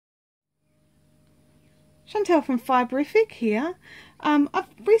Chantel from Fiberific here. I've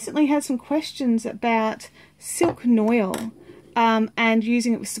recently had some questions about silk Noil and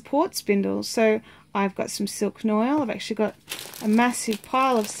using it with support spindles. So I've got some silk Noil. I've actually got a massive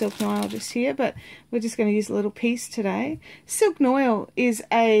pile of silk Noil just here, but we're just going to use a little piece today. Silk Noil is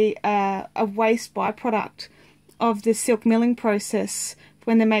a waste byproduct of the silk milling process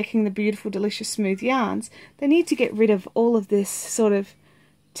when they're making the beautiful, delicious, smooth yarns. They need to get rid of all of this sort of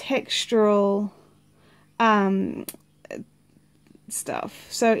textural stuff.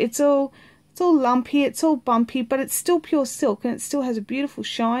 So it's all lumpy, it's all bumpy, but it's still pure silk and it still has a beautiful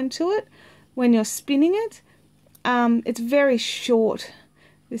shine to it when you're spinning it. It's very short.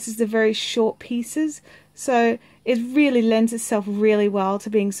 This is the very short pieces, so it really lends itself really well to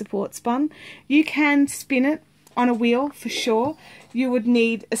being support spun. You can spin it on a wheel for sure. You would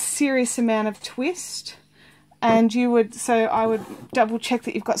need a serious amount of twist, and I would double check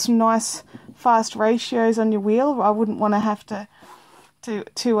that you've got some nice fast ratios on your wheel. I wouldn't want to have to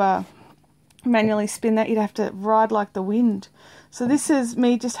manually spin that. You'd have to ride like the wind. So this is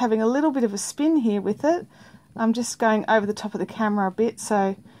me just having a little bit of a spin here with it. I'm just going over the top of the camera a bit,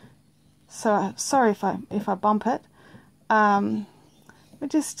 so sorry if I bump it. We're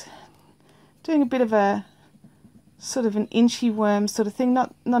just doing a bit of a sort of an inchy worm sort of thing,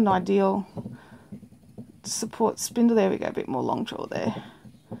 not an ideal support spindle. There we go, a bit more long draw there.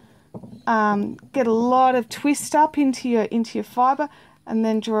 Get a lot of twist up into your fibre and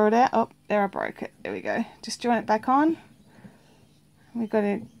then draw it out. Oh, there, I broke it. There we go. Just join it back on. We've got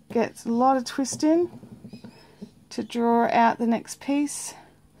to get a lot of twist in to draw out the next piece.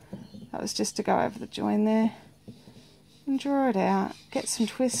 That was just to go over the join there. And draw it out. Get some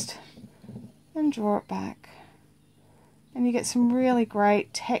twist and draw it back. And you get some really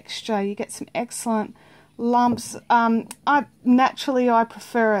great texture. You get some excellent lumps. I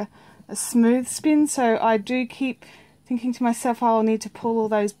prefer a smooth spin, so I do keep thinking to myself, oh, I'll need to pull all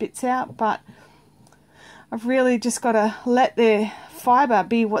those bits out, but I've really just got to let the fibre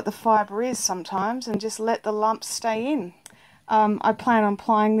be what the fibre is sometimes and just let the lumps stay in. I plan on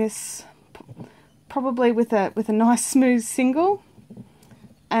applying this probably with a nice smooth single,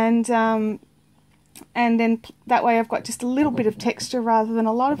 and then that way I've got just a little bit of texture rather than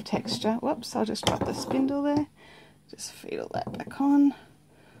a lot of texture. Whoops, I'll just drop the spindle there. Just feed all that back on.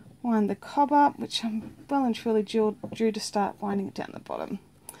 Wind the cob up, which I'm well and truly due to start winding it down the bottom.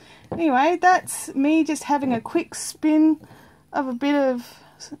 Anyway, that's me just having a quick spin of a bit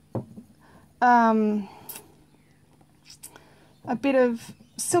of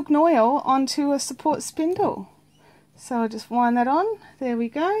silk Noil onto a support spindle. So I'll just wind that on. There we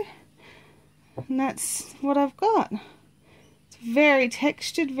go. And that's what I've got. It's very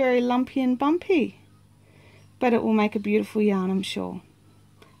textured, very lumpy and bumpy, but it will make a beautiful yarn, I'm sure.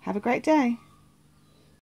 Have a great day.